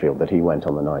house in Uckfield that he went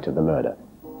on the night of the murder.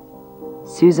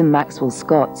 Susan Maxwell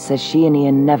Scott says she and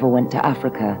Ian never went to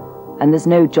Africa, and there's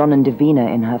no John and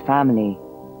Davina in her family.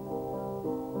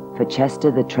 For Chester,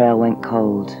 the trail went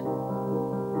cold.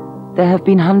 There have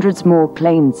been hundreds more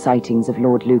claimed sightings of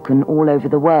Lord Lucan all over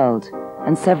the world,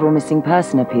 and several missing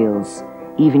person appeals,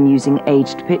 even using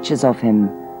aged pictures of him,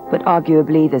 but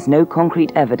arguably there's no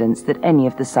concrete evidence that any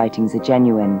of the sightings are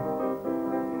genuine.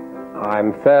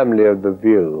 I'm firmly of the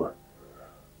view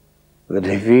that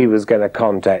if he was going to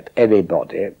contact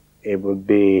anybody, it would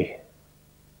be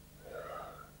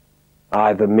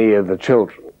either me or the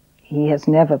children. He has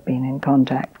never been in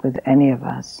contact with any of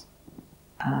us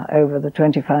over the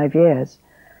 25 years,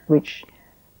 which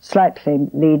slightly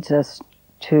leads us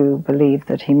to believe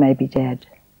that he may be dead.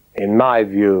 In my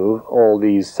view, all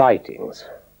these sightings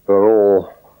were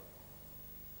all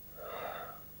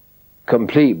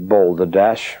complete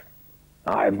balderdash.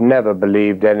 I've never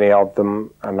believed any of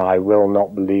them, and I will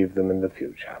not believe them in the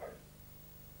future.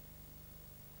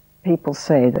 People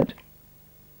say that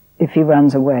if he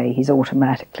runs away, he's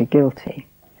automatically guilty.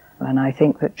 And I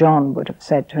think that John would have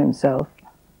said to himself,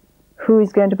 who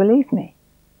is going to believe me?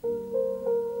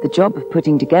 The job of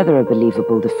putting together a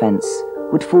believable defence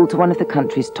would fall to one of the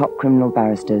country's top criminal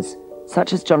barristers,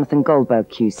 such as Jonathan Goldberg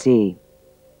QC.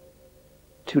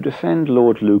 To defend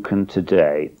Lord Lucan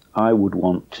today, I would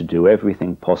want to do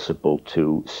everything possible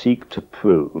to seek to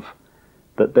prove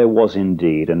that there was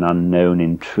indeed an unknown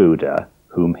intruder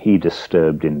whom he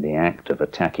disturbed in the act of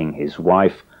attacking his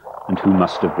wife and who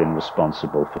must have been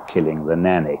responsible for killing the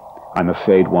nanny. I'm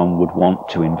afraid one would want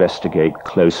to investigate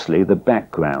closely the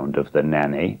background of the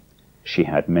nanny. She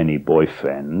had many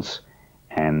boyfriends,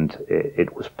 and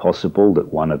it was possible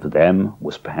that one of them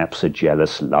was perhaps a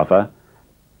jealous lover.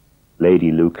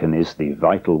 Lady Lucan is the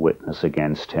vital witness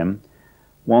against him.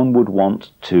 One would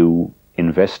want to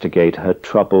investigate her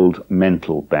troubled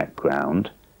mental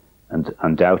background, and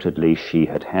undoubtedly she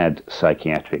had had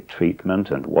psychiatric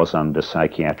treatment and was under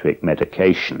psychiatric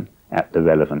medication at the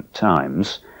relevant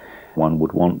times. One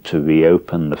would want to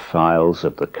reopen the files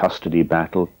of the custody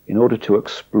battle in order to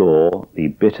explore the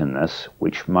bitterness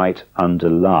which might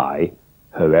underlie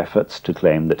her efforts to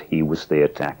claim that he was the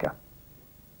attacker.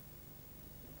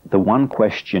 The one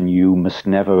question you must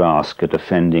never ask a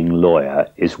defending lawyer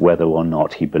is whether or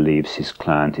not he believes his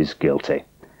client is guilty,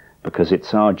 because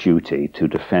it's our duty to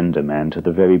defend a man to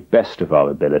the very best of our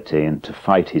ability and to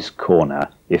fight his corner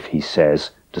if he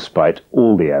says despite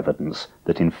all the evidence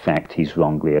that in fact he's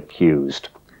wrongly accused.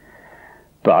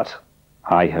 But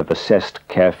I have assessed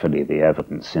carefully the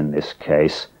evidence in this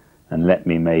case, and let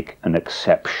me make an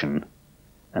exception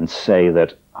and say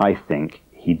that I think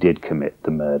he did commit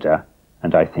the murder,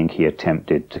 and I think he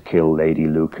attempted to kill Lady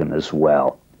Lucan as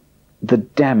well. The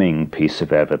damning piece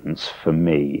of evidence for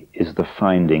me is the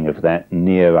finding of that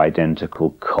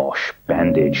near-identical cosh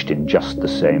bandaged in just the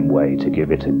same way to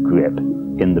give it a grip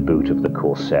in the boot of the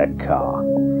Corsair car,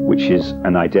 which is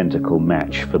an identical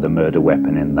match for the murder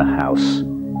weapon in the house.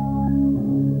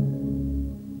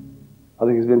 I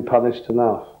think he's been punished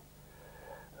enough.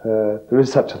 There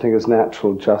is such a thing as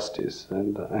natural justice,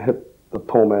 and I hope the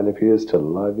poor man, if he is still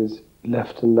alive, is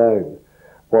left alone.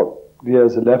 What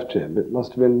years are left to him, it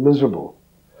must have been miserable.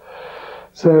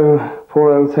 So,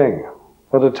 poor old thing.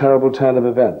 What a terrible turn of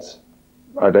events.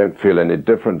 I don't feel any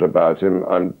different about him.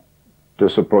 I'm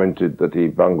disappointed that he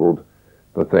bungled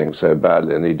the thing so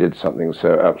badly and he did something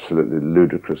so absolutely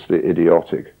ludicrously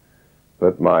idiotic.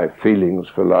 But my feelings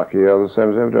for Lucky are the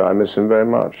same as ever. I miss him very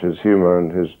much. His humour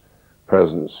and his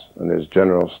presence and his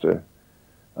generosity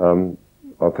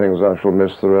are things I shall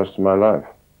miss the rest of my life.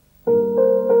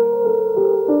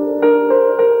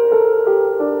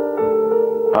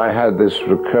 I had this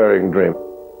recurring dream,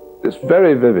 it's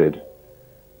very vivid,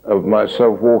 of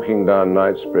myself walking down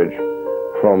Knightsbridge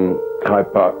from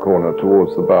Hyde Park Corner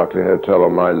towards the Berkeley Hotel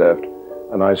on my left,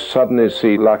 and I suddenly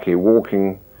see Lucky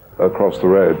walking across the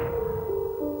road,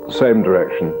 the same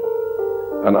direction,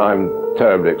 and I'm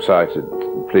terribly excited,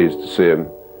 pleased to see him,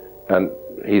 and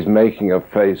he's making a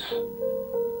face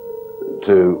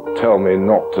to tell me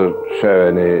not to show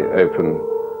any open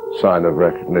sign of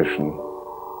recognition.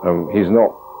 He's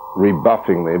not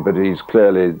rebuffing me, but he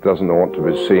clearly doesn't want to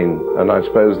be seen, and I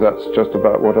suppose that's just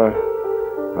about what I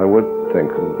would think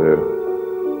and do.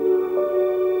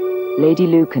 Lady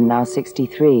Lucan, now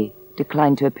 63,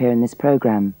 declined to appear in this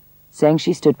programme, saying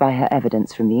she stood by her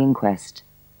evidence from the inquest.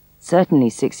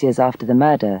 Certainly 6 years after the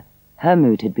murder, her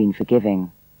mood had been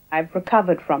forgiving. I've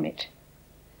recovered from it.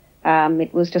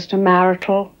 It was just a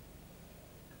marital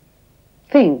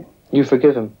thing. You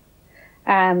forgive him?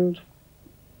 And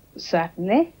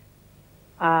certainly.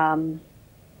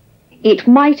 It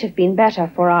might have been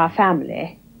better for our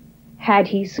family had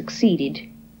he succeeded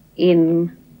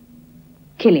in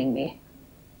killing me.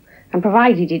 And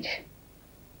provided it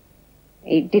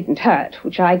didn't hurt,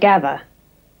 which I gather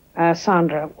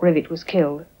Sandra Rivet was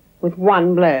killed with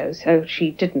one blow, so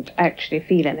she didn't actually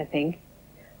feel anything.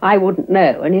 I wouldn't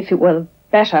know, and if it were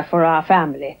better for our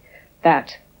family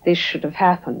that this should have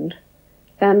happened,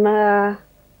 then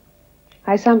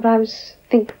I sometimes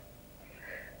think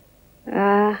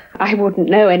I wouldn't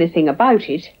know anything about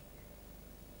it,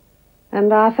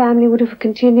 and our family would have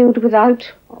continued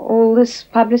without all this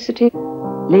publicity.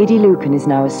 Lady Lucan is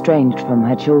now estranged from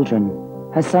her children.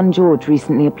 Her son George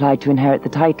recently applied to inherit the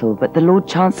title, but the Lord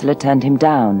Chancellor turned him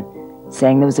down,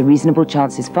 saying there was a reasonable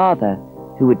chance his father,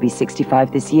 who would be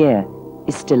 65 this year,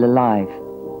 is still alive.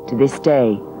 To this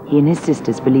day, he and his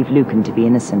sisters believe Lucan to be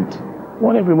innocent.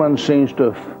 What everyone seems to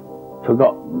have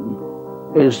forgotten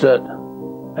is that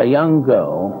a young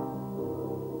girl,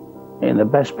 in the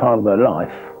best part of her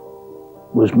life,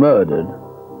 was murdered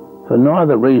for no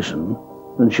other reason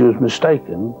than she was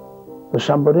mistaken for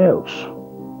somebody else.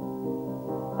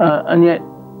 And yet,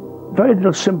 very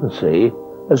little sympathy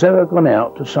has ever gone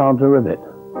out to Sandra Rivet.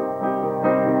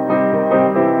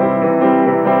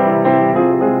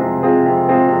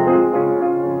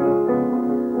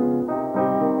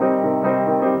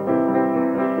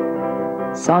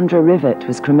 Sandra Rivet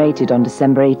was cremated on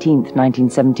December 18,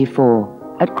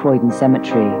 1974, at Croydon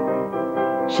Cemetery.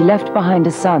 She left behind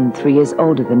a son 3 years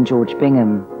older than George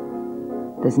Bingham.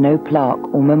 There's no plaque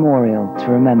or memorial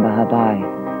to remember her by.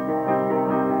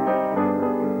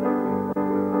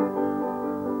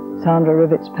 Sandra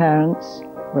Rivet's parents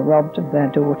were robbed of their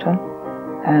daughter,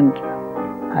 and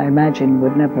I imagine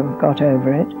would never have got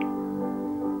over it.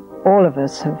 All of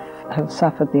us have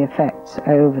suffered the effects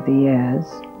over the years,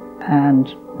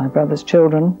 and my brother's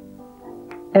children,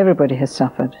 everybody has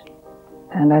suffered.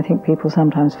 And I think people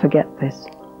sometimes forget this.